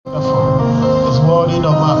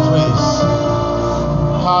worthy of our praise.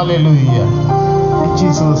 Hallelujah. In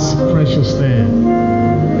Jesus' precious name.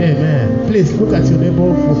 Amen. Please look at your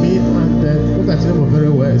neighbor for me and look at your neighbor very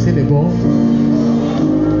well. Say, neighbor,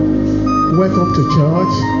 welcome to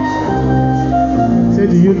church. Say,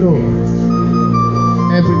 do you know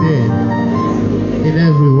every day, in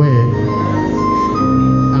every way,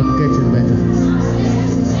 I'm getting better.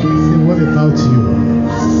 Say, what about you?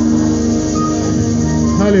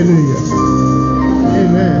 Hallelujah.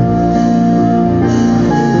 Amen.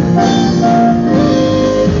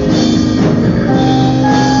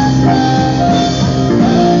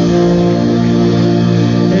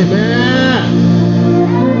 Amen.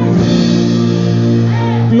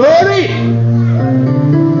 Glory.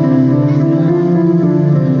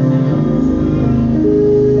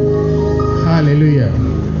 Hallelujah.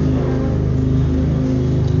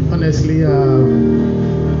 Honestly,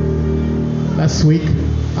 last week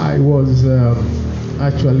I was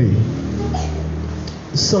actually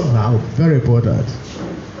somehow very bothered,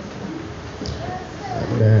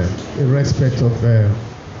 and, in respect of the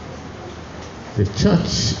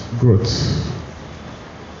church growth.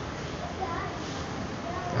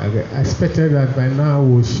 I expected that by now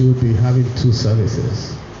we should be having 2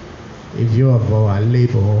 services in view of our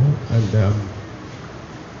labor and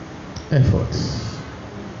efforts.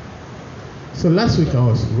 So last week I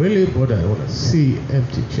was really bothered. I want to see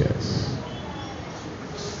empty chairs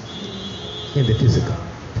in the physical.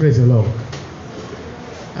 Praise the Lord.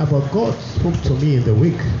 But God spoke to me in the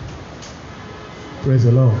week. Praise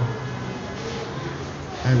the Lord.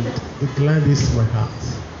 And it gladens my heart.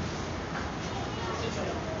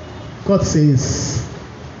 God says,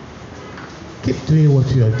 keep doing what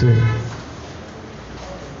you are doing.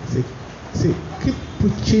 Say, keep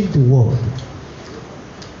preaching the word.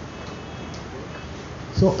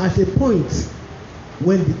 So at a point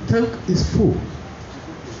when the tank is full,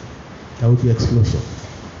 there will be explosion.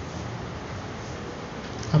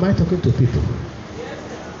 Am I talking to people?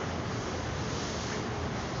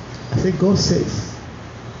 I say God says,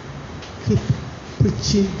 keep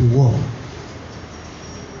preaching the word.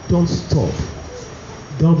 Don't stop.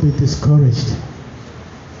 Don't be discouraged.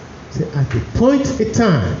 Say at the point in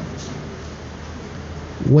time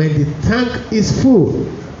when the tank is full,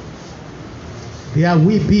 there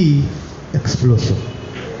will be explosion.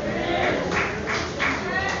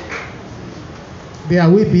 There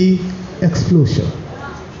will be explosion.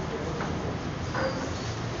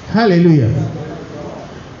 Hallelujah.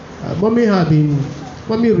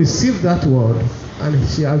 Mommy received that word and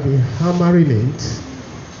she has been hammering it.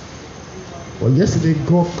 But yesterday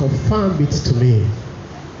God confirmed it to me.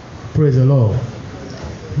 Praise the Lord.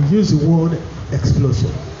 He used the word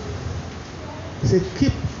explosion. He said,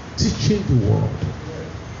 keep teaching the word.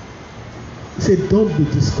 He said, don't be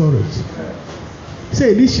discouraged. He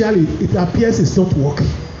said, initially it appears it's not working.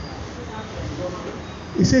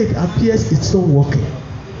 He said, it appears it's not working.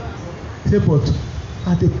 He said, but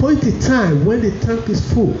at the point in time when the tank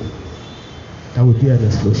is full, there will be an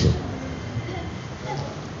explosion.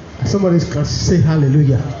 Somebody can say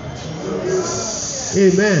hallelujah.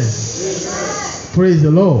 Amen. Praise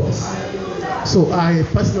the Lord. So I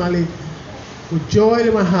personally, with joy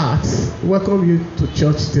in my heart, welcome you to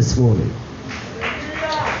church this morning.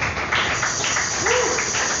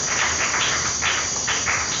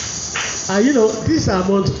 And this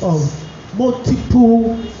amount of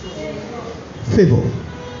multiple favor.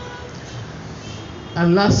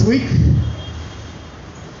 And last week,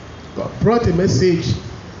 God brought a message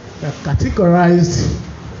that categorized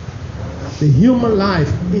the human life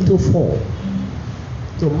into 4.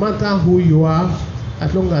 So no matter who you are,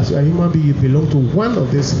 as long as you are a human being, you belong to one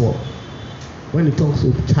of these 4. When it comes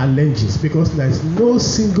to challenges, because there is no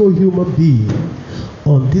single human being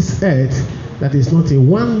on this earth that is not in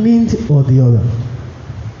one need or the other.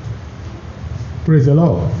 Praise the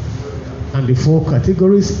Lord. And the 4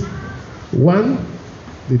 categories: 1,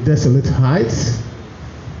 the desolate heights,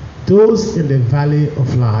 those in the valley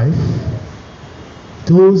of life,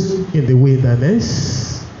 those in the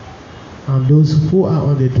wilderness, and those who are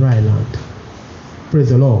on the dry land. Praise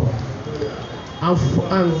the Lord.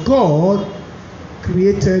 And God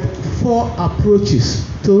created 4 approaches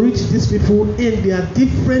to reach these people in their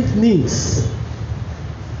different needs.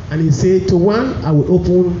 And he said, to one, I will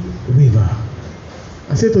open river.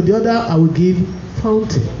 I said to the other, I will give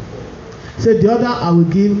fountain. He said, the other, I will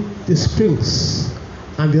give the springs.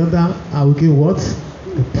 And the other, I will give what?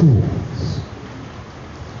 The pools.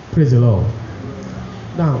 Praise the Lord.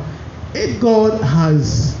 Now, if God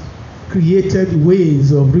has created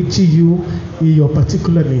ways of reaching you in your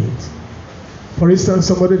particular need, for instance,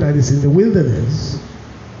 somebody that is in the wilderness,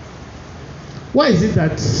 Why is it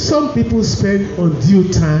that some people spend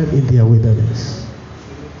undue time in their wilderness?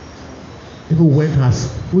 Even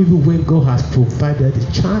when God has provided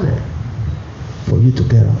a channel for you to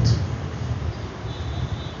get out.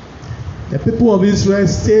 The people of Israel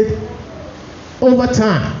stayed over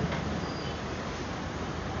time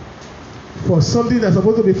for something that's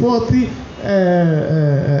supposed to be 40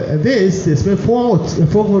 days. They spent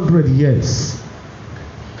 400 years.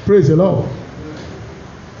 Praise the Lord.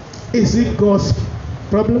 Is it God's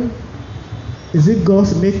problem? Is it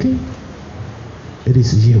God's making? It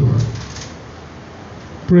is you.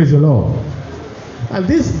 Praise the Lord. And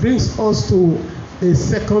this brings us to the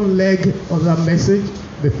second leg of that message,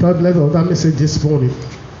 the third leg of that message this morning,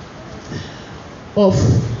 of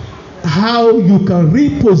how you can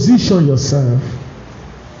reposition yourself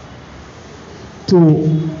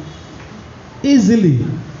to easily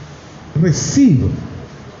receive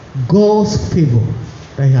God's favor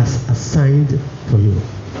that He has assigned for you.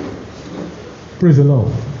 Praise the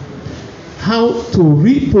Lord. How to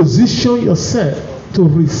reposition yourself to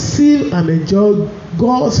receive and enjoy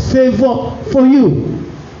God's favor for you.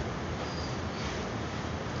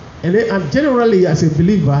 And generally, as a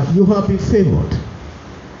believer, you have been favored.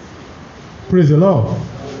 Praise the Lord.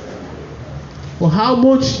 But how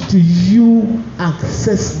much do you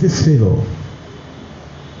access this favor?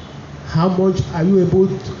 How much are you able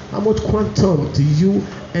to, how much quantum do you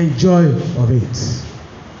enjoy of it?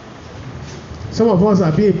 Some of us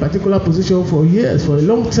have been in a particular position for years, for a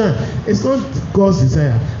long time. It's not God's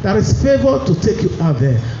desire. There is favor to take you out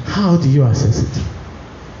there. How do you access it?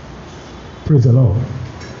 Praise the Lord.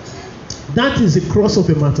 That is the cross of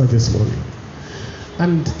the matter this morning.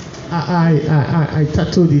 And I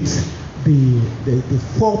titled it the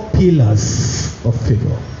 4 pillars of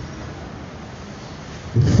favor.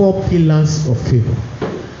 The 4 pillars of favor.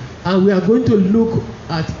 And we are going to look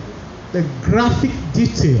at the graphic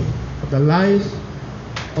detail of the life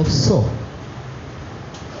of Saul.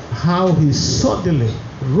 How he suddenly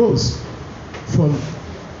rose from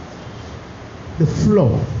the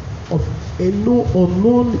floor of a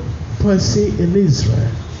unknown person in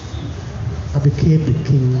Israel and became the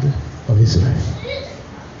king of Israel.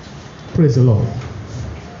 Praise the Lord.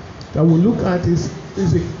 That we look at is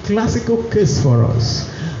a classical case for us,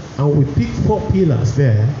 and we pick 4 pillars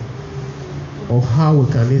there of how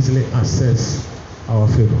we can easily access our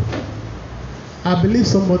favor. I believe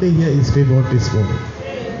somebody here is favored this morning.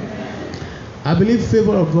 I believe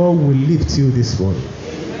favor of God will lift you this morning.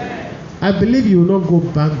 I believe you will not go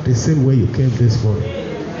back the same way you came this morning.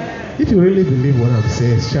 If you really believe what I'm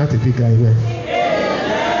saying, shout a big amen.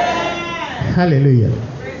 Hallelujah.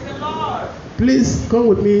 Praise the Lord. Please come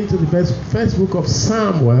with me to the first book of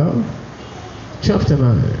Samuel, chapter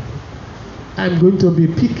 9. I'm going to be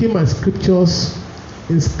picking my scriptures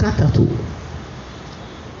in scatterto,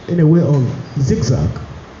 in a way of zigzag,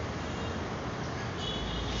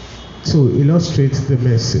 to illustrate the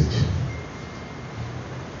message.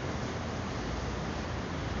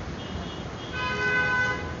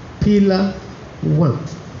 Pillar 1.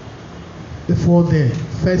 Before then,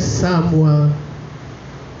 1 Samuel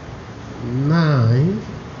 9.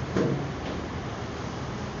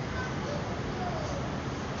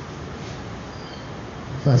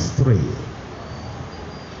 Verse 3.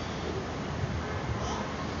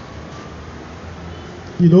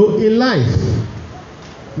 You know, in life,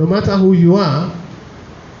 no matter who you are,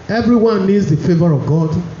 everyone needs the favor of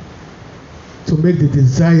God to make the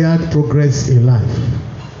desired progress in life.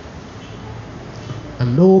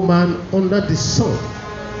 And no man under the sun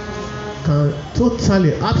can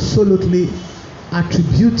totally, absolutely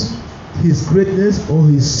attribute his greatness or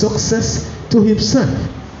his success to himself.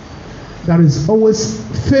 There is always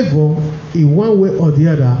favor in one way or the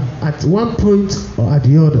other, at one point or at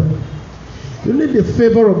the other. You need the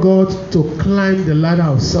favor of God to climb the ladder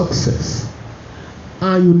of success.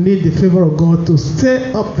 And you need the favor of God to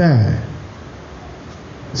stay up there.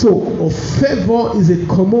 So, favor is a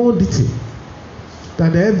commodity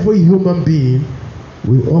that every human being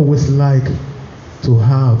will always like to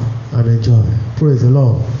have and enjoy. Praise the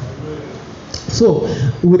Lord. So,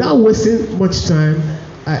 without wasting much time,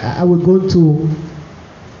 I will go to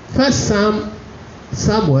 1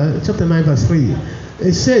 Samuel chapter 9 verse 3.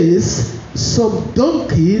 It says, some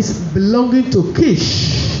donkeys belonging to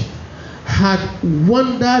Kish had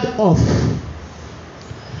wandered off.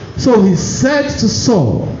 So he said to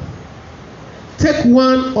Saul, take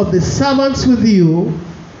one of the servants with you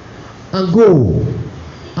and go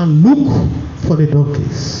and look for the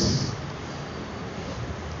donkeys.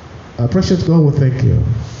 Our precious God, we thank you.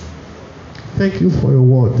 Thank you for your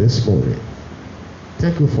word this morning.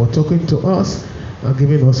 Thank you for talking to us and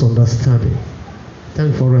giving us understanding.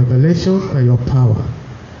 Thank you for revelation and your power.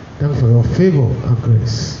 Thank you for your favor and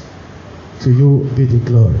grace. To you be the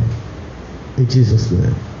glory. In Jesus'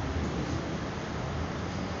 name.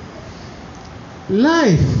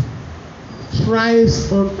 Life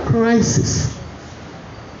thrives on crisis.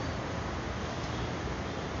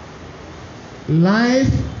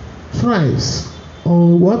 Life thrives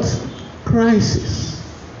on what? Crisis.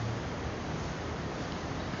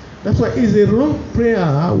 That's why it's a wrong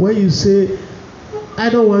prayer when you say, I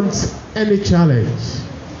don't want any challenge.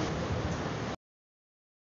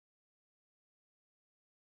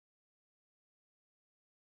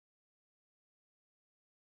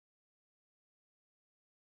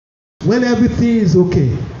 When everything is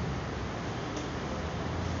okay.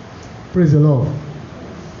 Praise the Lord.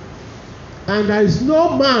 And there is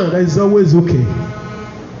no man that is always okay.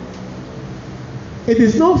 It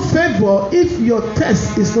is no favor if your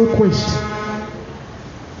test is not quenched.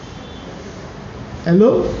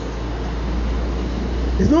 Hello?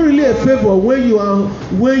 It's not really a favor when you are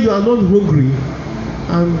not hungry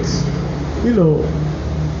and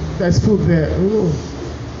there's food there. No.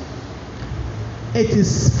 It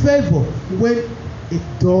is favor when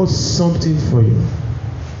it does something for you.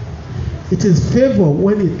 It is favor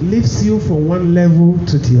when it lifts you from one level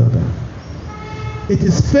to the other. It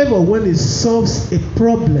is favor when it solves a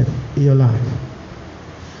problem in your life.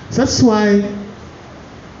 So that's why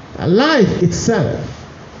life itself,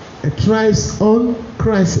 it thrives on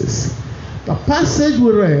crisis. The passage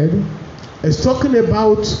we read is talking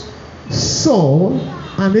about Saul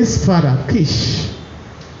and his father Kish.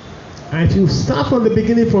 And if you start from the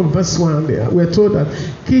beginning from verse 1 there, we're told that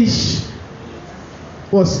Kish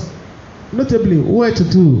was notably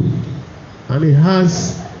well-to-do, and he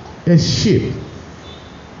has a sheepload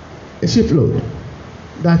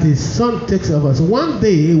that his son takes over. So one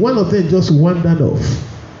day, one of them just wandered off.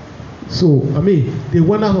 So, they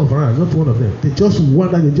wandered off around, not one of them. They just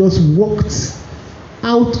wandered, they just walked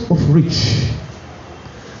out of reach.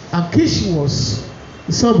 And Kish was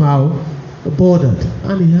somehow bothered,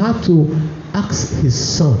 and he had to ask his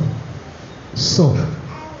son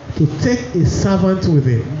to take a servant with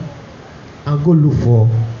him and go look for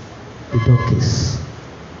the donkeys.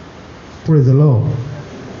 Praise the Lord.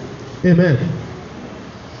 Amen.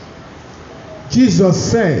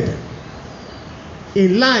 Jesus said,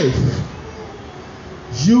 in life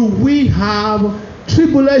you will have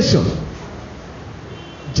tribulation.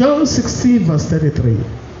 John 16 verse 33.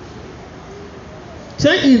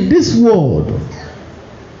 Say, in this world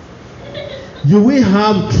you will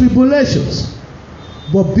have tribulations,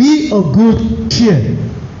 but be of good cheer.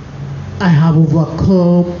 I have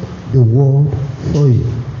overcome the world for you.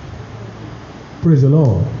 Praise the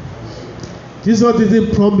Lord. Jesus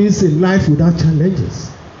didn't promise a life without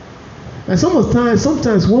challenges. And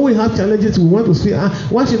sometimes when we have challenges, we want to say,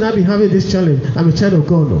 why should I be having this challenge? I'm a child of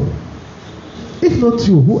God. No. If not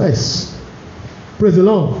you, who else? Praise the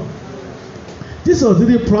Lord. Jesus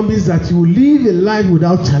didn't promise that you will live a life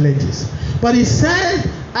without challenges. But he said,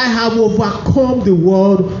 I have overcome the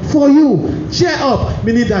world for you. Cheer up,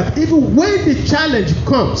 meaning that even when the challenge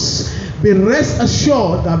comes, be rest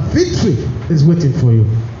assured that victory is waiting for you.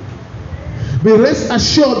 Be rest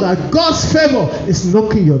assured that God's favor is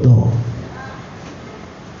knocking your door.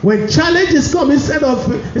 When challenges come, instead of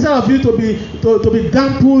you to be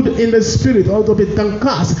dampened in the spirit or to be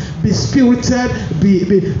downcast, be spirited,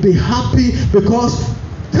 be happy, because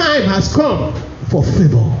time has come for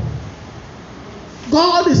favor.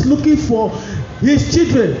 God is looking for his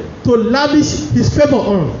children to lavish his favor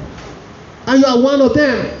on. And you are one of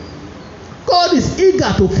them. God is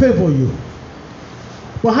eager to favor you.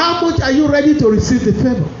 But how much are you ready to receive the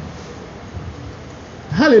favor?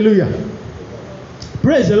 Hallelujah.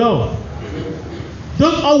 Praise the Lord.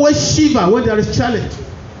 Don't always shiver when there is challenge.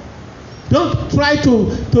 Don't try to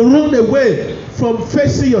run away from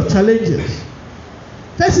facing your challenges.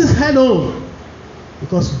 Face it head on,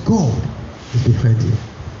 because God is behind you.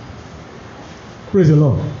 Praise the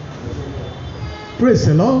Lord. Praise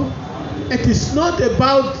the Lord. It is not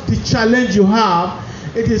about the challenge you have.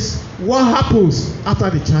 It is what happens after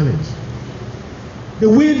the challenge. The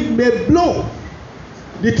wind may blow.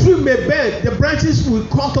 The tree may bend. The branches will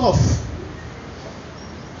cut off.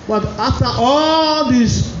 But after all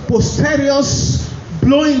this boisterous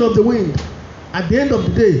blowing of the wind, at the end of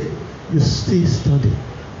the day, you still standing.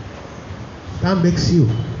 That makes you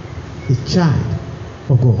a child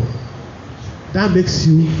of God. That makes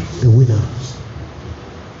you the winner.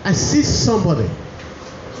 I see somebody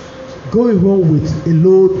going home with a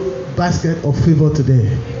load basket of favor today.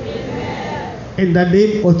 Amen. In the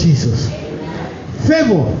name of Jesus. Amen.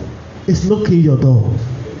 Favor is knocking your door.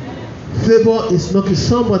 Favor is knocking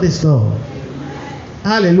somebody's door.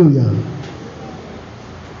 Hallelujah.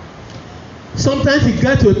 Sometimes you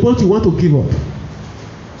get to a point you want to give up.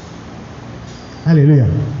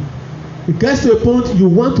 Hallelujah. It gets to a point you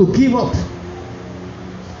want to give up.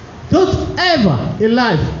 Don't ever in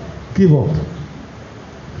life give up.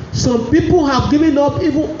 Some people have given up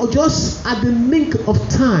even just at the nick of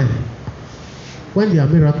time when their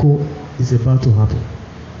miracle is about to happen.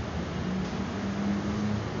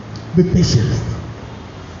 Be patient.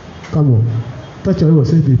 Come on. Touch your neighbor,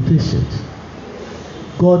 say be patient.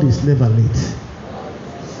 God is never late.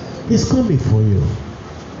 He's coming for you.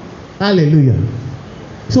 Hallelujah.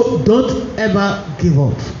 So don't ever give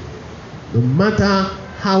up. No matter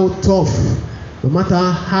how tough, no matter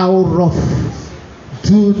how rough,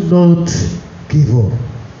 do not give up.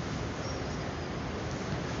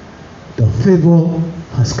 The favor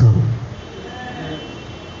has come.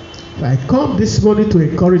 I come this morning to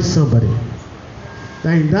encourage somebody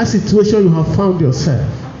that in that situation you have found yourself,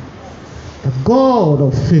 the God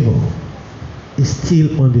of favor is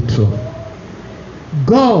still on the throne.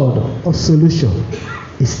 God of solution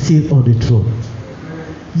is still on the throne.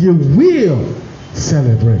 You will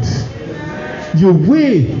celebrate. You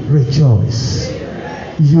will rejoice.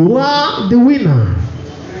 You are the winner.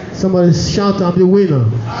 Somebody shout, I'm the winner.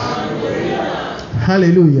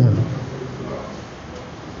 Hallelujah.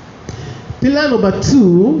 Pillar number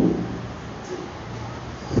 2,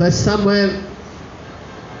 1 Samuel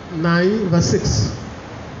 9, verse 6.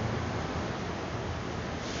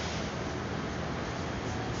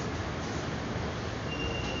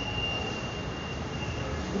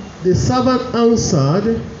 The servant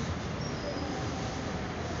answered,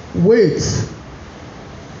 wait,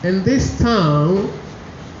 in this town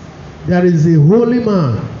there is a holy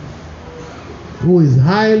man who is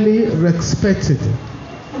highly respected,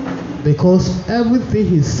 because everything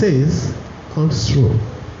he says comes true.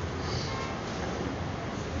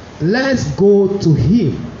 Let's go to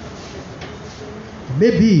him.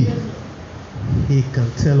 Maybe he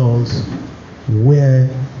can tell us where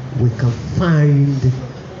we can find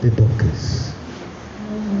the donkeys.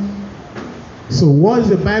 So what is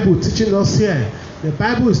the Bible teaching us here? The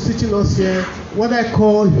Bible is teaching us here what I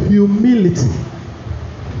call humility.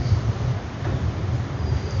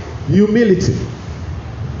 Humility.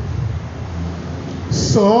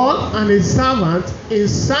 Saul and his servant in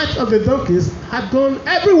search of the donkeys had gone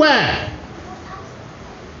everywhere.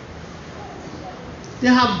 They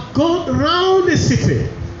have gone around the city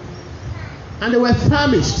and they were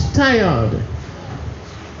famished, tired.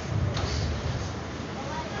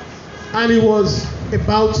 And he was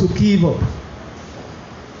about to give up.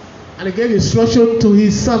 And he gave instruction to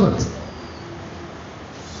his servant.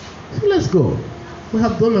 So let's go. We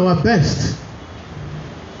have done our best.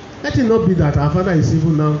 Let it not be that our father is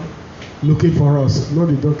even now looking for us, not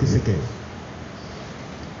the donkeys again.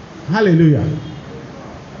 Hallelujah.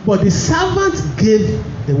 But the servant gave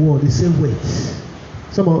the word. He said, wait.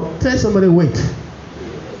 Someone, tell somebody, wait.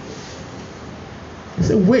 He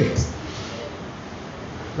said, wait.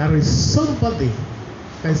 There is somebody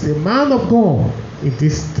that is a man of God in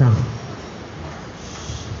this town.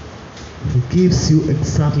 He gives you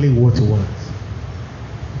exactly what you want.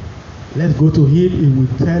 Let's go to him. He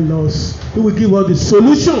will tell us, he will give us the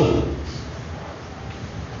solution.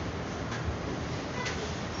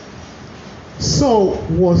 Saul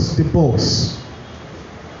was the boss.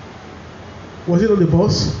 Was he not the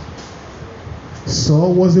boss?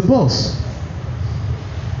 Saul was the boss.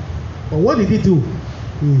 But what did he do?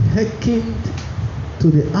 He hearkened to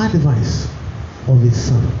the advice of his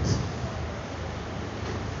servant.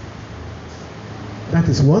 That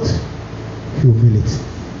is what? Humility.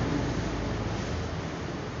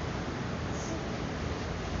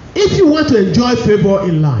 If you want to enjoy favor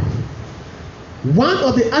in life, one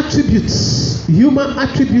of the attributes, human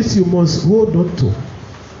attributes you must hold on to,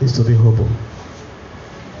 is to be humble.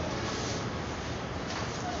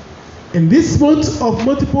 In this month of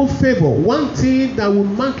multiple favor, one thing that will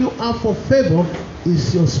mark you out for favor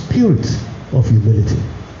is your spirit of humility.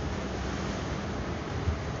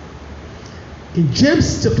 In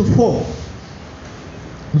James chapter 4,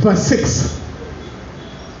 verse 6,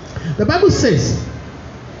 the Bible says,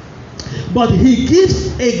 but he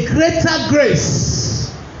gives a greater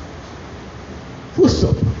grace. Full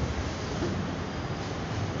stop.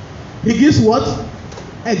 He gives what?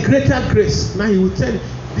 A greater grace. Now he will tell you,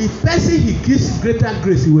 the person he gives greater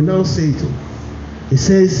grace, he will now say it. He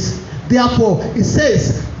says, therefore, he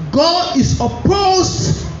says, God is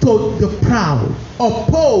opposed to the proud.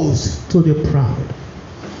 Opposed to the proud.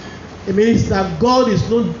 It means that God is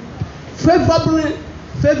not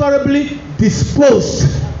favorably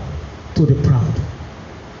disposed to the proud.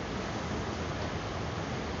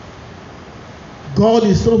 God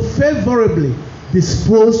is not favorably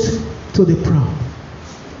disposed to the proud.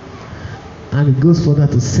 And it goes further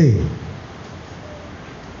to say,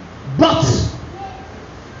 but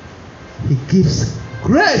he gives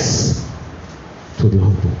grace to the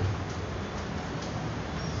humble.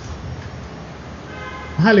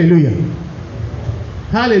 Hallelujah.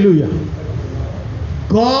 Hallelujah.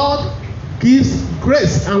 God gives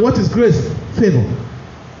grace. And what is grace? Favor.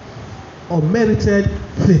 Or merited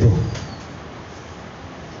favor.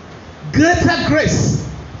 Greater grace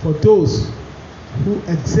for those who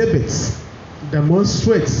exhibits,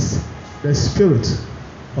 demonstrates the spirit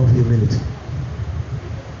of humility.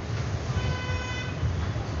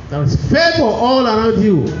 There is favor all around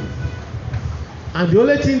you. And the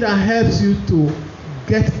only thing that helps you to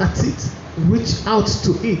get at it, reach out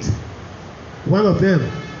to it, one of them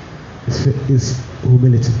is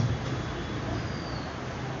humility.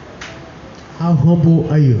 How humble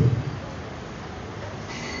are you?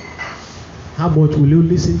 How much will you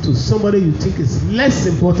listen to somebody you think is less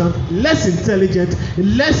important, less intelligent,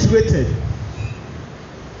 less rated?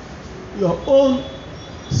 Your own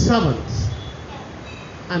servants.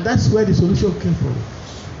 And that's where the solution came from.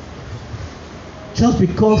 Just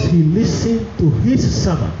because he listened to his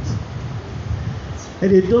servant.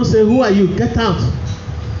 And they don't say, who are you? Get out.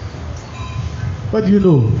 What do you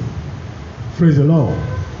know? Praise the Lord.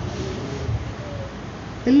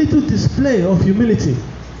 A little display of humility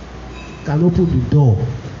can open the door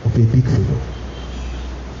of a big favor.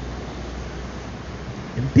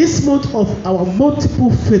 In this month of our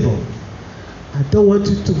multiple favor, I don't want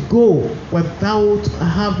you to go without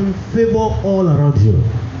having favor all around you.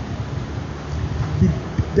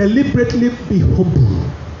 Deliberately be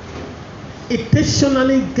humble.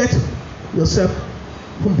 Intentionally get yourself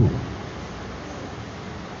humble.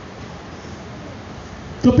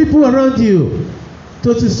 To people around you,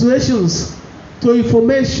 to situations, to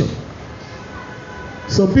information.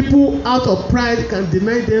 Some people out of pride can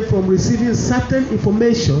deny them from receiving certain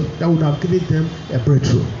information that would have given them a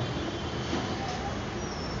breakthrough.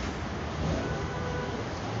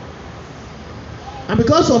 And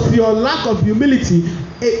because of your lack of humility,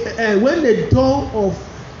 when the door of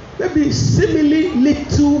maybe seemingly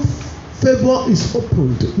little favor is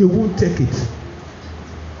opened, you won't take it.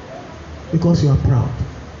 Because you are proud.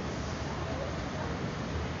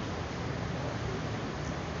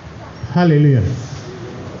 Hallelujah.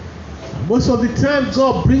 Most of the time,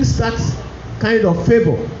 God brings that kind of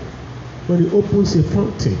favor when He opens a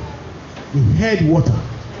fountain, the headwater.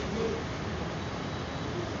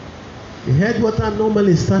 The headwater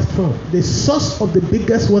normally starts from the source of the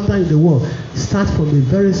biggest water in the world. Starts from a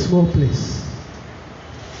very small place,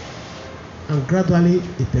 and gradually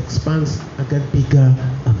it expands and gets bigger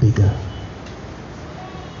and bigger.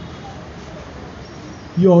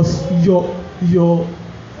 Your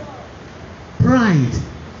pride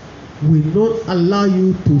will not allow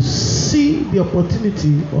you to see the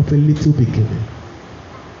opportunity of a little beginning.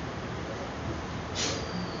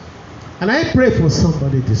 And I pray for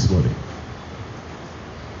somebody this morning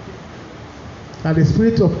that the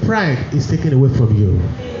spirit of pride is taken away from you.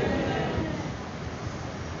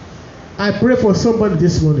 I pray for somebody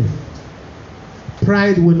this morning.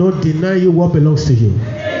 Pride will not deny you what belongs to you.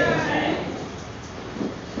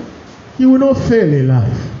 You will not fail in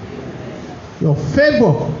life. Your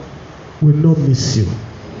favor will not miss you.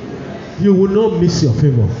 You will not miss your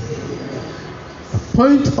favor. A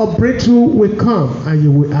point of breakthrough will come and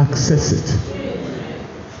you will access it.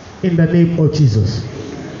 In the name of Jesus.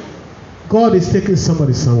 God is taking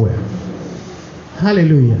somebody somewhere.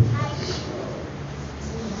 Hallelujah.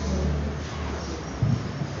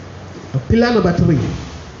 Pillar number 3.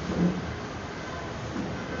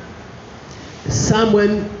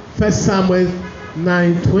 Samuel, 1 Samuel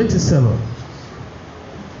 9:27.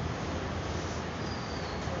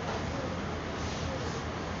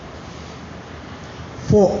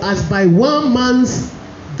 For as by one man's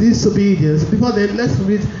disobedience, before then, let's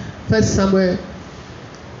read 1 Samuel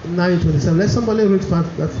 9:27. Let somebody read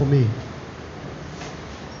that for me.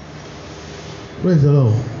 Praise the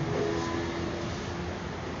Lord.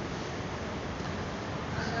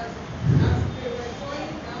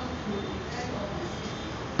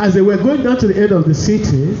 As they were going down to the end of the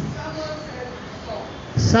city,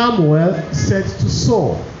 Samuel said to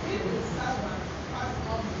Saul,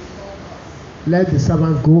 let the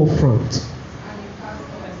servant go front.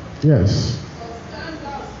 Yes.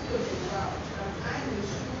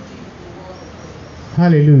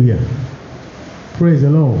 Hallelujah. Praise the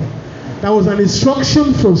Lord. That was an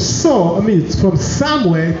instruction from from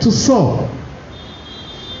Samuel to Saul.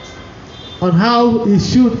 on how he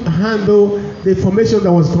should handle the information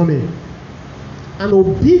that was coming. And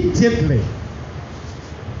obediently,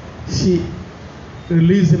 she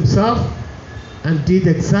released himself and did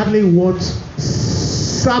exactly what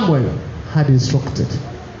Samuel had instructed.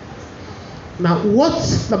 Now, what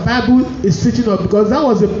the Bible is teaching us, because that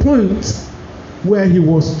was a point where he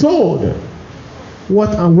was told what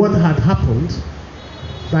had happened,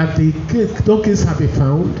 that the donkeys have been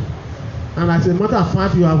found, and as a matter of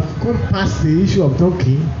fact, you have gone past the issue of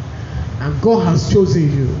donkey, and God has chosen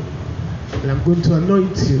you, and I'm going to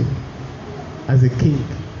anoint you as a king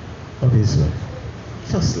of Israel.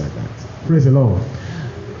 Just like that. Praise the Lord.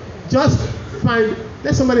 Just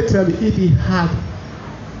let somebody tell me if he had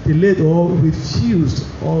delayed or refused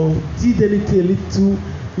or did anything a little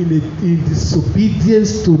in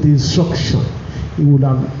disobedience to the instruction, he would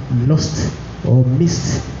have lost or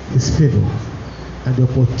missed his favor and the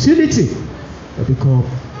opportunity to become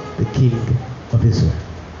the king of Israel.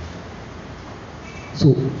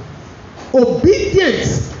 So,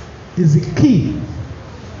 obedience is the key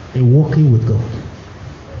in walking with God.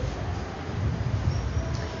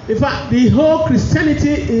 In fact, the whole Christianity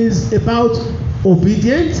is about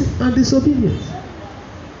obedience and disobedience.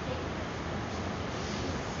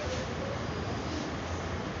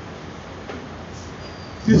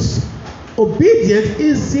 This obedience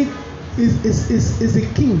is the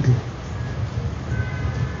king,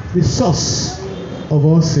 the source of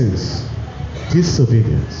all sins.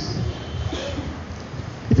 Disobedience.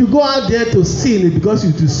 If you go out there to sin, it's because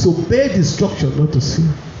you disobey the instruction not to sin.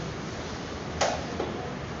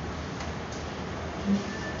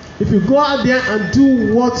 If you go out there and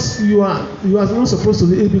do what you are not supposed to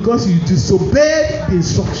do, it's because you disobey the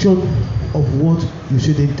instruction of what you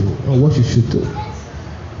shouldn't do or what you should do.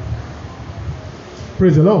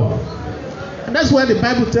 Praise the Lord. And that's why the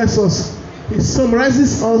Bible tells us, it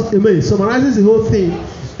summarizes the whole thing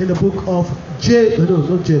in the book of James.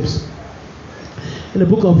 In the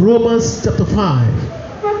book of Romans chapter 5,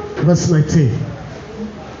 verse 19.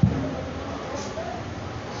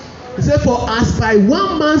 He said, for as by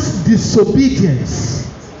one man's disobedience,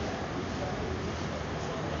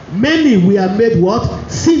 many were made what?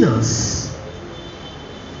 Sinners.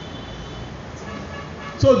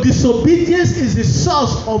 So disobedience is the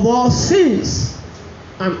source of all sins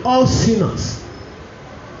and all sinners.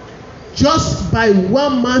 Just by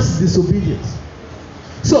one man's disobedience.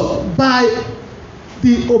 So by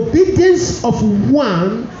the obedience of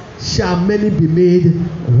one shall many be made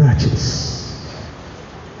righteous.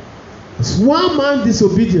 As one man's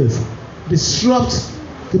disobedience disrupts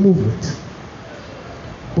the movement,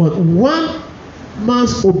 but one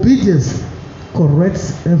man's obedience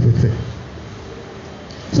corrects everything.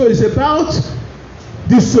 So it's about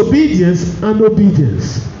disobedience and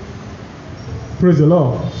obedience. Praise the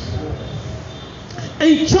Lord.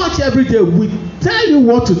 In church every day, we tell you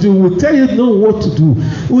what to do. We tell you what to do.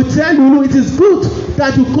 We tell you it is good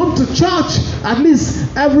that you come to church at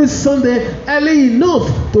least every Sunday early enough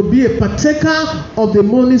to be a partaker of the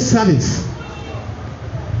morning service.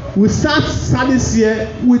 We start service here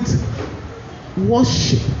with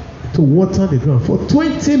worship to water the ground for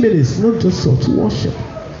 20 minutes, not just so, to worship.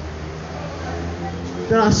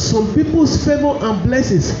 There are some people's favor and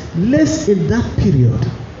blessings less in that period.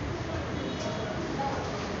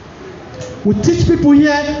 We teach people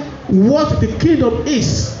here what the kingdom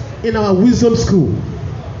is in our wisdom school.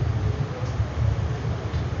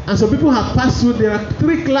 And some people have passed through. There are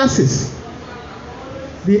 3 classes.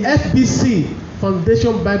 The FBC,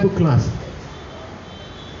 Foundation Bible class.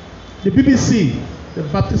 The BBC, the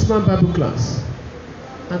Baptismal Bible class.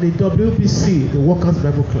 And the WBC, the Workers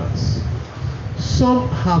Bible class. Some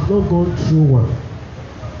have not gone through one.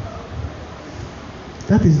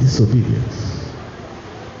 That is disobedience.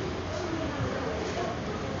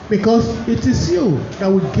 Because it is you that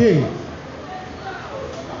will gain.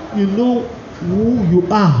 You know who you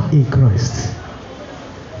are in Christ.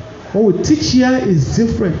 What we teach here is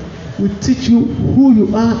different. We teach you who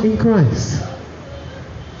you are in Christ.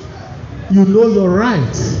 You know your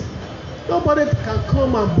rights. Nobody can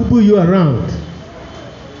come and boo-boo you around.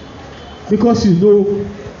 Because you know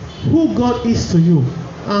who God is to you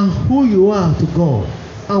and who you are to God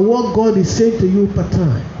and what God is saying to you per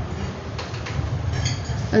time.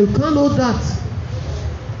 And you can't know that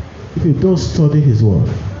if you don't study His Word.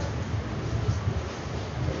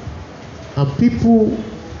 And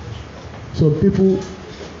some people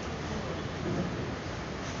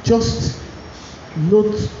just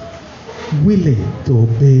not willing to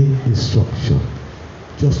obey instruction,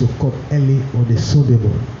 just to come early on a Sunday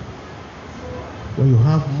morning. When you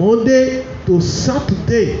have Monday to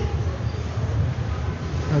Saturday,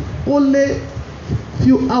 and only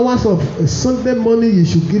few hours of a Sunday morning you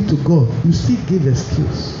should give to God, you still give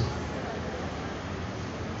excuse.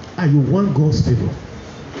 And you want God's favor.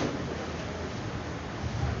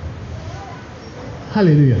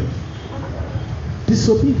 Hallelujah.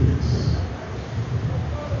 Disobedience.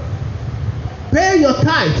 Pay your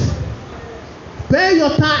tithes. Pay your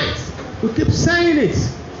tithes. We keep saying it.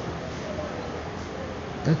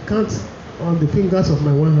 I count on the fingers of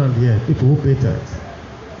my one hand here people who pay tithes.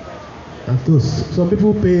 And those, some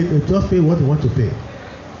people pay, they just pay what they want to pay.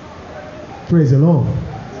 Praise the Lord.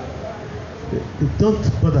 They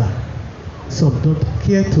don't bother. Some don't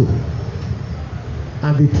care to.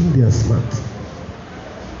 And they think they are smart.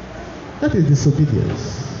 That is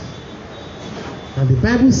disobedience. And the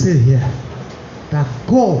Bible says here that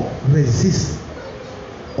God resists,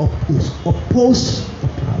 is opposed the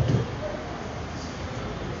proud.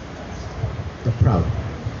 The proud.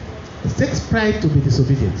 It takes pride to be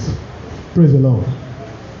disobedient. Praise the Lord.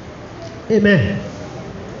 Amen.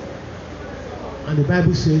 And the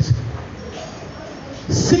Bible says,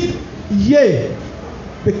 seek ye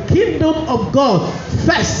the kingdom of God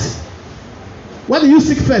first. What do you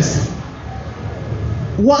seek first?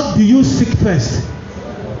 What do you seek first?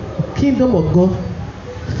 The kingdom of God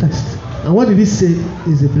first. And what did he say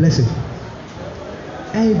is a blessing?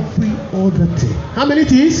 Every other thing. How many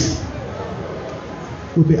things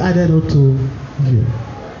will be added unto you?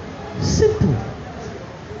 Simple.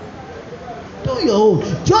 Do your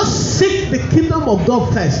own. Just seek the kingdom of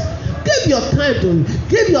God first. Give your time to it.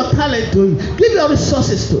 Give your talent to it. Give your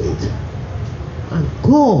resources to it. And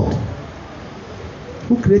God,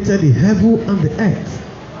 who created the heaven and the earth,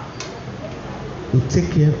 will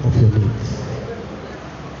take care of your needs.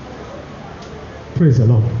 Praise the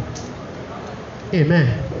Lord.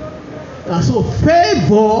 Amen. And so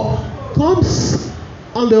favor comes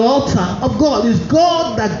on the altar of God. It's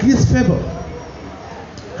God that gives favor.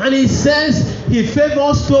 And he says he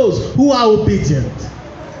favors those who are obedient.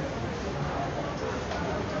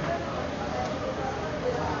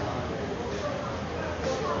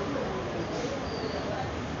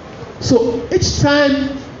 So each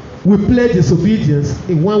time we play disobedience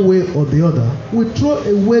in one way or the other, we throw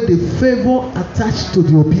away the favor attached to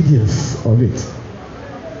the obedience of it.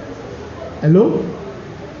 Hello?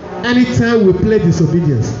 Anytime we play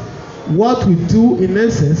disobedience, what we do in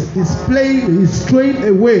essence is throwing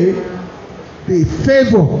away the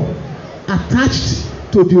favor attached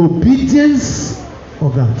to the obedience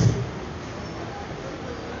of that.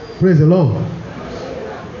 Praise the Lord.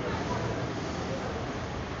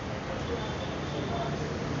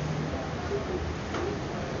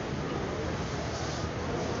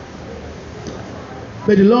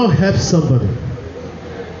 May the Lord help somebody.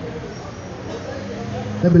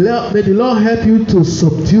 May the Lord help you to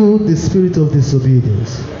subdue the spirit of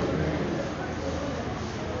disobedience.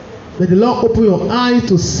 May the Lord open your eyes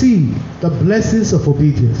to see the blessings of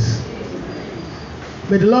obedience.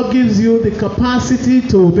 May the Lord give you the capacity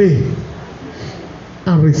to obey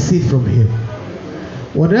and receive from Him.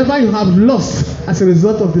 Whatever you have lost as a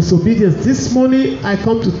result of disobedience, this morning I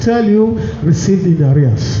come to tell you, receive in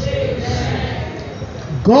arrears.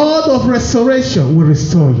 God of restoration will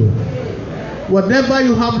restore you. Whatever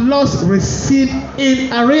you have lost, receive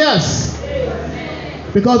in arrears.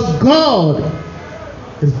 Because God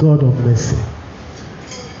is God of mercy.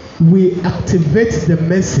 We activate the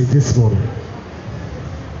mercy this morning.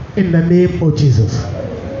 In the name of Jesus.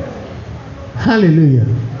 Hallelujah.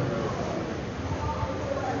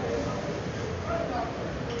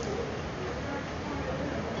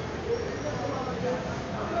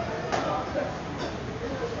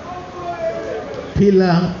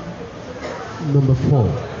 Pillar number 4.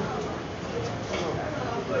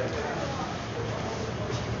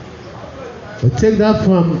 We take that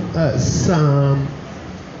from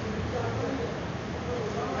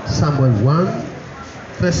Samuel 1,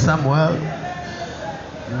 1 Samuel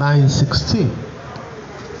 9:16.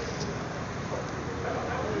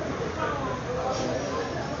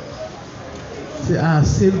 See, I have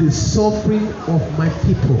seen the suffering of my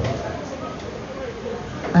people.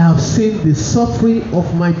 I have seen the suffering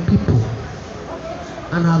of my people,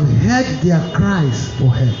 and I have heard their cries for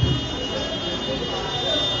help.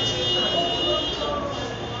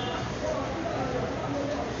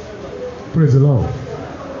 Praise the Lord.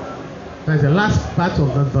 That's the last part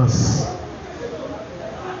of that verse.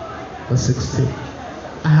 Verse 16.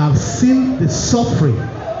 I have seen the suffering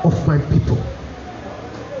of my people.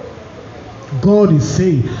 God is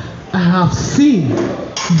saying, I have seen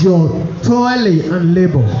your toiling and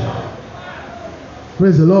labor.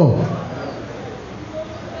 Praise the Lord.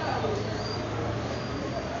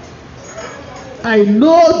 I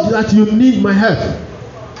know that you need my help.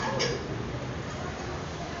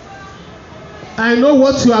 I know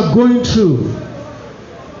what you are going through.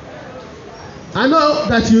 I know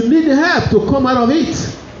that you need help to come out of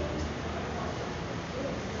it.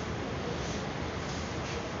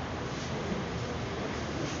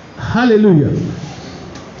 Hallelujah.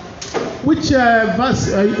 Which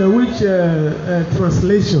verse, which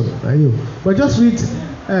translation are you? But just read,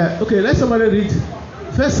 okay, let somebody read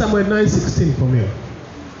 1 Samuel 9:16 for me.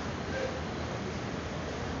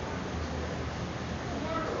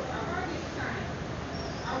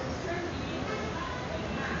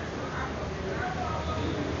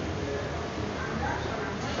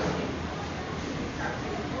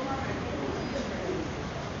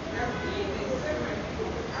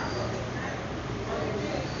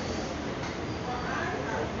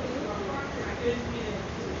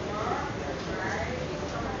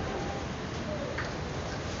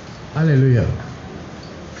 Hallelujah.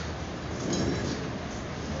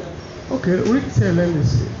 Okay, read 10, let me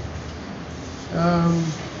see.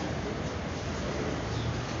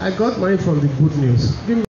 I got mine from the Good News.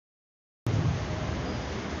 Give me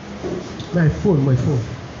my phone.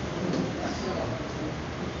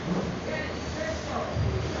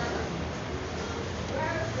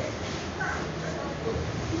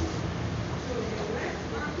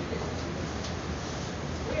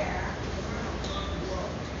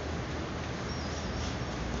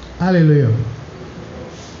 Hallelujah.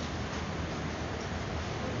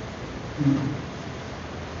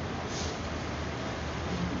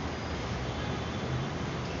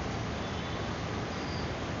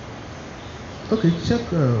 Okay, check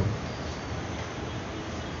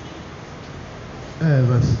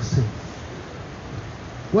verse 16.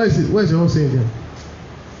 Where is it? Where's your own saying there?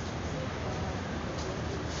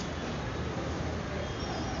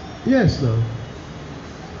 Yes, no.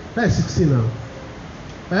 That's 16 now.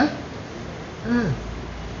 Eh?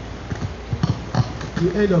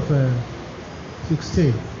 The end of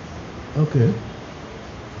 16. Okay.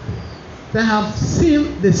 They have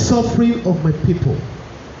seen the suffering of my people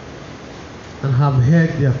and have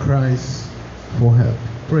heard their cries for help.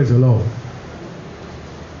 Praise the Lord.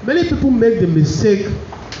 Many people make the mistake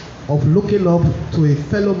of looking up to a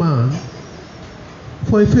fellow man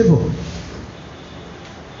for a favor.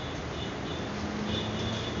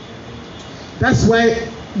 That's why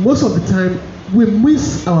most of the time we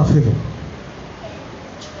miss our favor.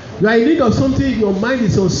 You are in need of something, your mind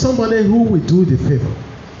is on somebody who will do the favor.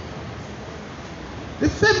 The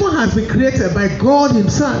favor has been created by God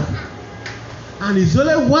Himself, and He's the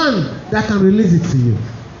only one that can release it to you.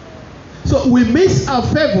 So we miss our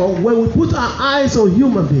favor when we put our eyes on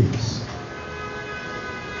human beings.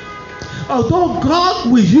 Although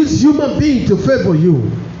God will use human beings to favor you,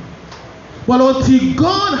 but until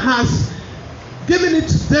God has given it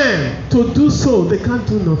to them to do so, they can't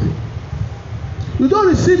do nothing. You don't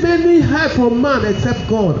receive any help from man except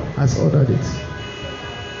God has ordered it.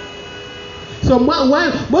 So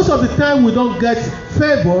when most of the time we don't get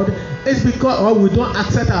favored, it's because, or we don't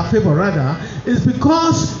accept our favor rather, it's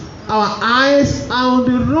because our eyes are on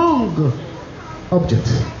the wrong object.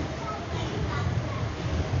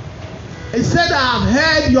 He said, I have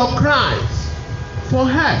heard your cries for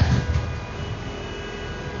help.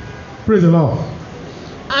 Praise the Lord.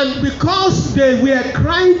 And because they were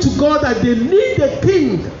crying to God that they need a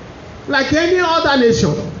king like any other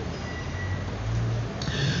nation,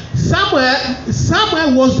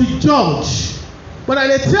 Samuel was the judge. But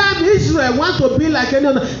at the time Israel want to be like any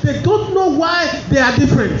other, they don't know why they are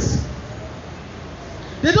different.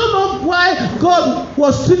 They don't know why God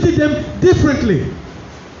was treating them differently.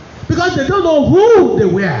 Because they don't know who they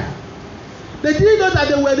were. They didn't know that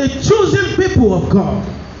they were the chosen people of God.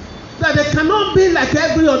 That they cannot be like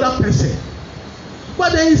every other person.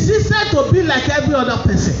 But they insisted to be like every other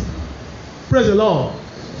person. Praise the Lord.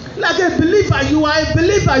 Like a believer, you are a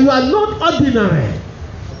believer. You are not ordinary.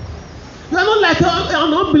 You are not like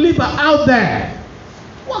an unbeliever out there.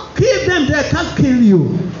 What kill them there can't kill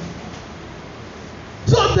you.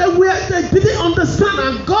 So they didn't understand,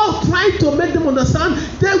 and God tried to make them understand.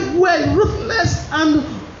 They were ruthless and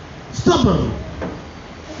stubborn.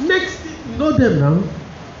 Next thing you know them now.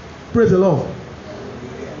 Praise the Lord.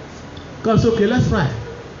 God said, okay, let's try.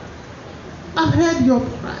 I've heard your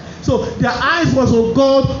cry. So their eyes was on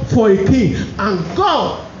God for a king, and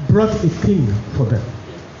God brought a king for them.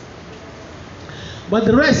 But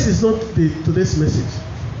the rest is not today's message.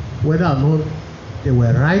 Whether or not they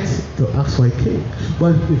were right to ask for a king.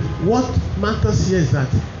 But what matters here is that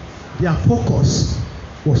their focus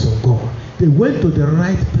was on God. They went to the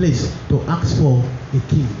right place to ask for a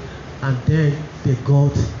king, and then they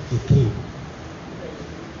got a king.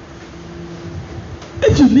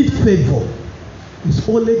 If you need favor, it's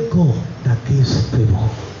only God that gives favor.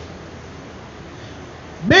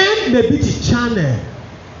 Man may be the channel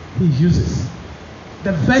he uses,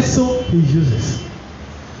 the vessel he uses.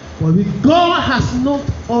 But if God has not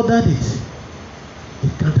ordered it,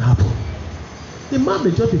 it can't happen. The man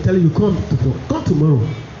may just be telling you, come tomorrow.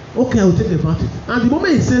 Okay, I will think about it. And the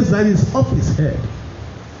moment he says that, it's off his head.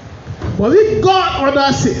 But if God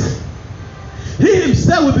orders it, he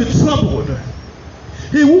himself will be troubled.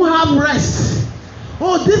 He won't have rest.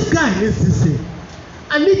 Oh, this guy needs this thing.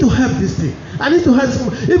 I need to have this thing. I need to have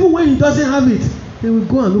this. Even when he doesn't have it, he will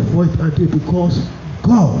go and look for it and do it because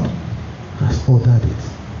God has ordered it.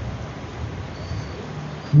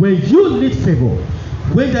 When you need favor,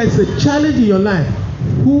 when there is a challenge in your life,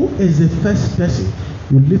 who is the first person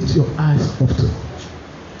you lift your eyes up to?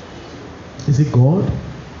 Is it God?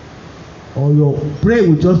 Or your brain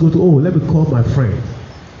will just go to, oh, let me call my friend.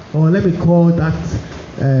 Or let me call that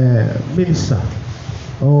minister.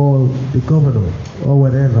 Or the governor. Or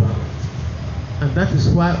whatever. And that is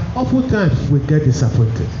why oftentimes we get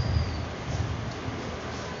disappointed.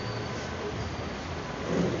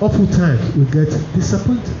 Oftentimes we get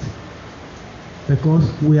disappointed.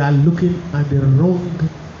 Because we are looking at the wrong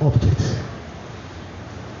object.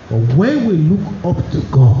 But when we look up to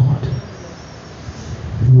God,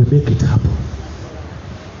 He will make it happen.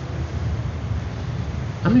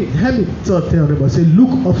 I mean, help me tell them, say,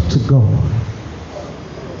 look up to God.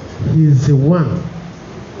 He is the one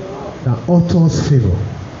that authors favor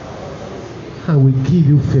and will give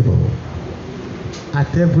you favor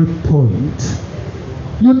at every point.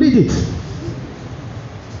 You need it.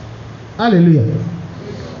 Hallelujah.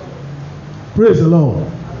 Praise the Lord.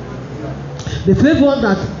 The favor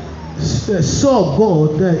that saw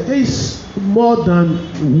God there is more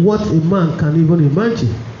than what a man can even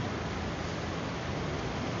imagine.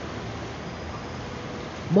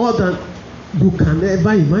 More than you can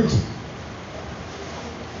ever imagine.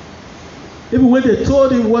 Even when they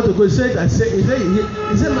told him what to go, he said, he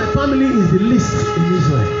said, my family is the least in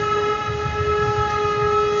Israel.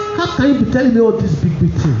 How can you be telling me all these big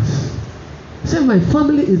things? He said, my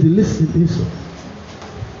family is the least in Israel.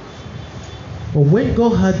 But when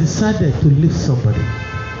God had decided to lift somebody,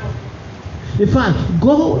 in fact,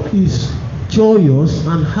 God is joyous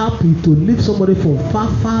and happy to lift somebody from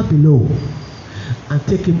far below and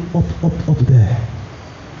take him up there.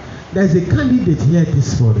 There's a candidate here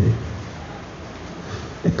this morning.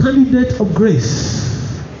 A candidate of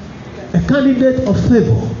grace. A candidate of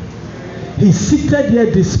favor. He's seated here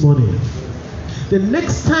this morning. The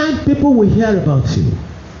next time people will hear about you,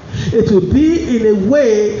 it will be in a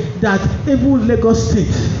way that even Lagos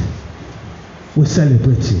State will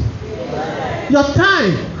celebrate you. Amen. Your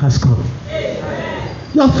time has come. Amen.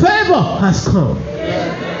 Your favor has come.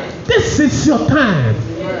 Amen. This is your time.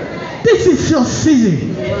 Amen. This is your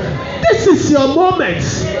season. Amen. This is your moment.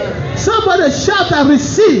 Amen. Somebody shout and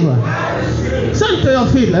receive. Stand to your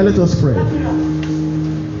feet and let us pray.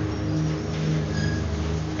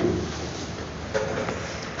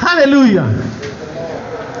 Hallelujah.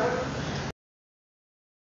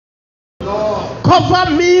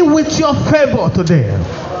 Cover me with your favor today.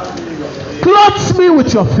 Clothe me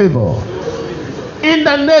with your favor. In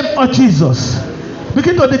the name of Jesus.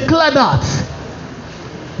 Begin to declare that.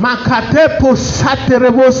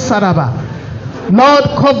 Lord,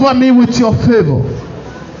 cover me with your favor.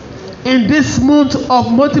 In this month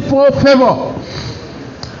of multiple favor,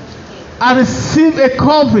 I receive a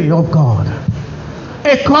covering of God.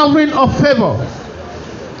 A covering of favor.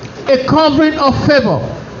 A covering of favor.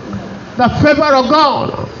 The favor of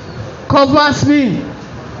God covers me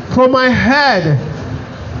from my head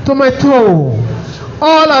to my toe,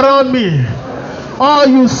 all around me. All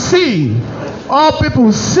you see, all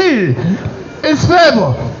people see is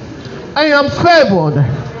favor. I am favored.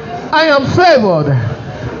 I am favored.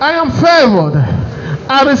 I am favored.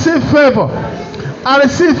 I receive favor. I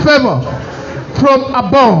receive favor from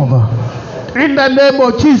above. In the name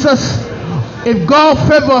of Jesus, if God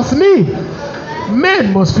favors me,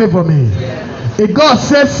 men must favor me. If God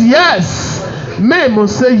says yes, men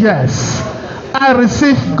must say yes. I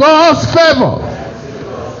receive God's favor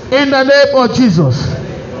in the name of Jesus.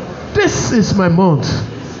 This is my month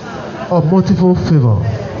of multiple favor.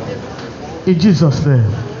 In Jesus'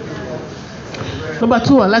 name. Number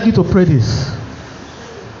 2, I'd like you to pray this.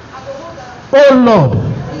 Oh Lord,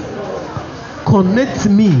 connect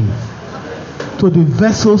me to the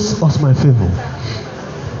vessels of my favor.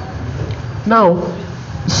 Now,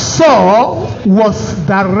 Saul was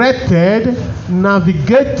directed,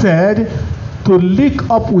 navigated to link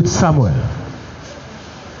up with Samuel.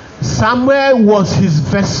 Samuel was his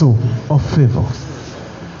vessel of favor.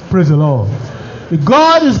 Praise the Lord. If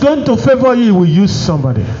God is going to favor you, He will use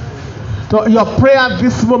somebody. So your prayer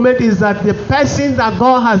this moment is that the person that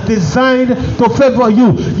God has designed to favor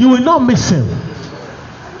you, you will not miss him.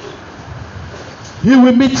 He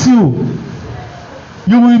will meet you.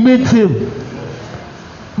 You will meet him.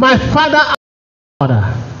 My Father and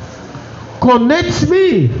Father, connect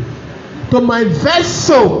me to my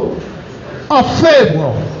vessel of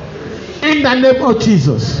favor in the name of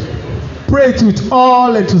Jesus. Pray it with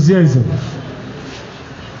all enthusiasm.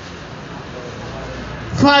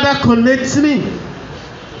 Father, connect me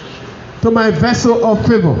to my vessel of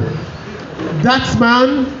favor. That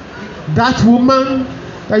man, that woman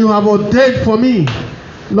that you have ordained for me,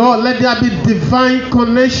 Lord, let there be divine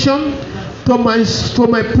connection to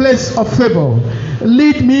my place of favor.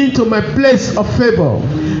 Lead me to my place of favor.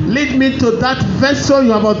 Lead me to that vessel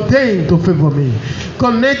you have ordained to favor me.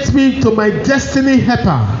 Connect me to my destiny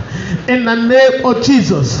helper. In the name of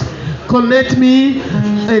Jesus. Connect me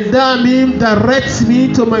and direct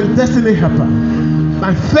me to my destiny helper.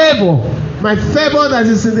 My favor that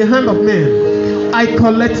is in the hand of men, I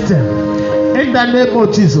collect them. In the name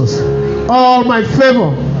of Jesus. All my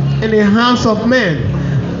favor in the hands of men,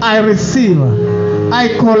 I receive, I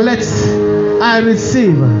collect, I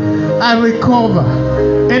receive, I recover.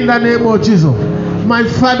 In the name of Jesus. My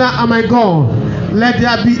Father and my God, let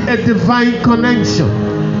there be a divine connection.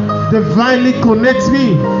 Divinely connect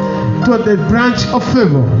me to the branch of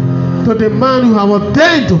favor, to the man you have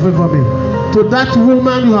ordained to favor me, to that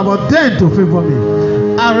woman you have ordained to favor me.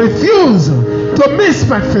 I refuse to miss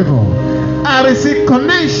my favor. I receive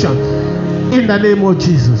connection in the name of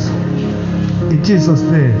Jesus. In Jesus'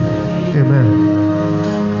 name, amen.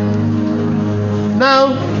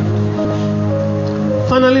 Now,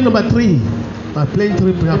 finally, number 3, by playing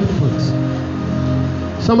 3 prayer points.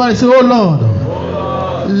 Somebody say, oh Lord,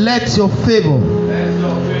 let your favor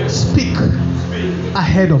speak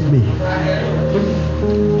ahead of me.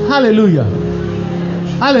 Hallelujah.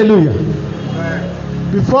 Hallelujah.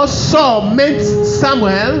 Before Saul met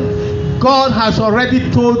Samuel, God has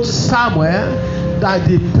already told Samuel that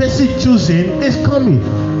the person choosing is coming.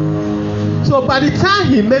 So by the time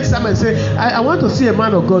he met Samuel, say, I want to see a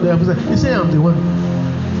man of God. He said, I'm the one.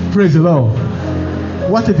 Praise the Lord.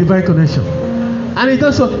 What a divine connection. And he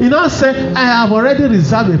does so. He now said, I have already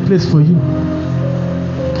reserved a place for you.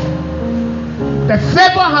 The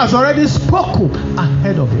favor has already spoken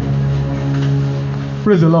ahead of you.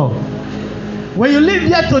 Praise the Lord. When you leave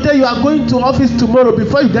here today, you are going to office tomorrow.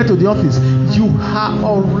 Before you get to the office, you have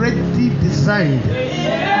already designed.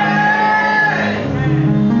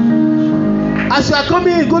 As you are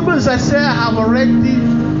coming in, good news, I say, I have already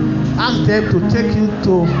asked them to take you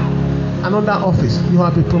to another office. You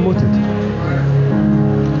have been promoted.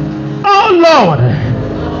 Oh Lord,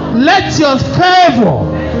 let your favor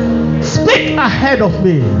speak ahead of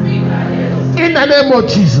me. In the name of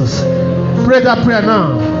Jesus. Pray that prayer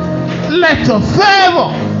now. Let your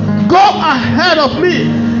favor go ahead of me.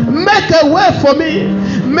 Make a way for me.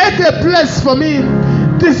 Make a place for me.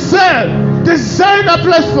 Design a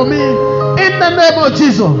place for me. In the name of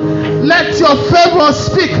Jesus. Let your favor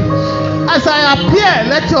speak. As I appear,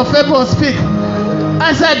 let your favor speak.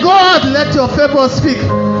 As I go out, let your favor speak.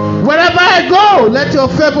 Wherever I go, let your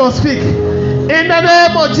favor speak. In the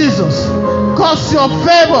name of Jesus. Cause your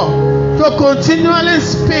favor to continually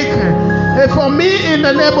speak for me in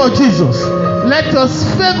the name of Jesus. Let your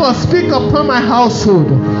favor speak upon my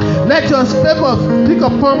household. Let your favor speak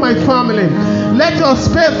upon my family. Let your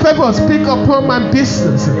favor speak upon my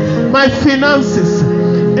business, my finances.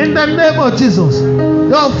 In the name of Jesus.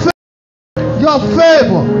 Your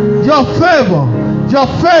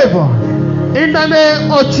favor. In the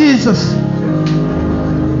name of Jesus.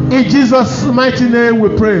 In Jesus' mighty name we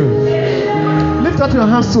pray. Lift up your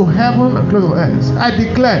hands to heaven and close your eyes. I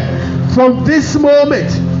declare, from this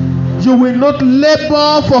moment, you will not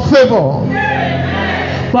labor for favor.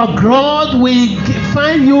 But God will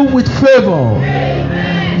find you with favor.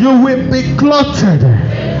 You will be clothed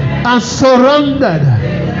and surrounded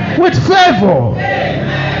with favor.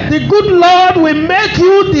 The good Lord will make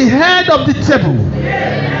you the head of the table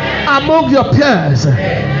among your peers.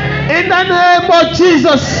 In the name of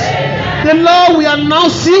Jesus, the Lord will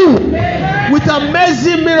announce you with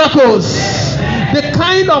amazing miracles, the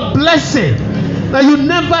kind of blessing that you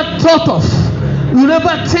never thought of, you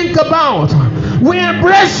never think about. We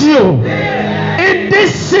embrace you in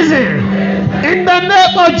this season. In the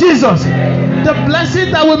name of Jesus, the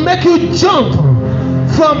blessing that will make you jump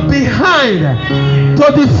from behind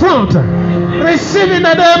to the front. Receive in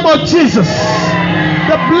the name of Jesus.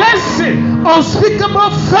 The blessing,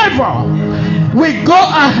 unspeakable favor will go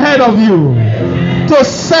ahead of you to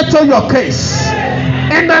settle your case.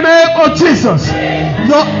 In the name of Jesus,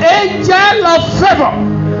 your angel of favor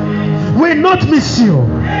will not miss you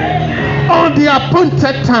on the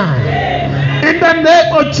appointed time. In the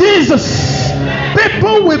name of Jesus,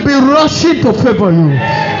 people will be rushing to favor you.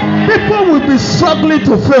 People will be struggling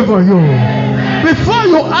to favor you. Before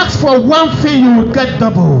you ask for one thing, you will get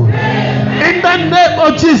double. In the name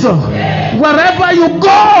of Jesus, wherever you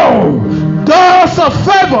go, doors of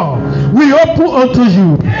favor will open unto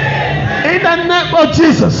you. In the name of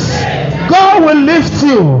Jesus, God will lift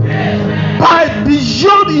you by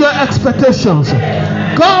beyond your expectations.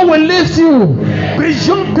 God will lift you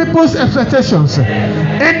beyond people's expectations.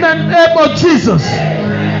 In the name of Jesus,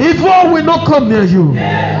 evil will not come near you.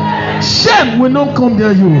 Shame will not come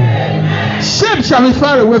near you. Shame shall be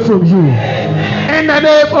far away from you. In the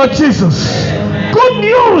name of Jesus, good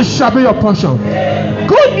news shall be your portion.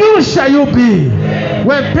 Good news shall you be.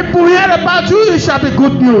 When people hear about you, it shall be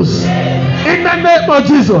good news. In the name of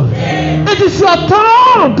Jesus, it is your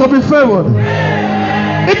turn to be favored.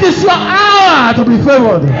 It is your hour to be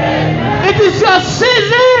favored. It is your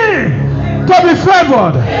season to be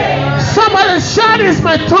favored. Somebody shout, it's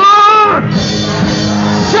my turn.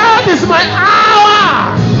 Shout, it's my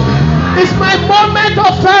hour. It's my moment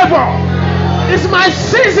of favor. It's my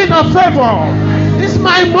season of favor. It's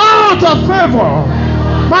my month of favor.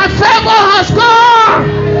 My favor has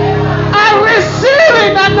come.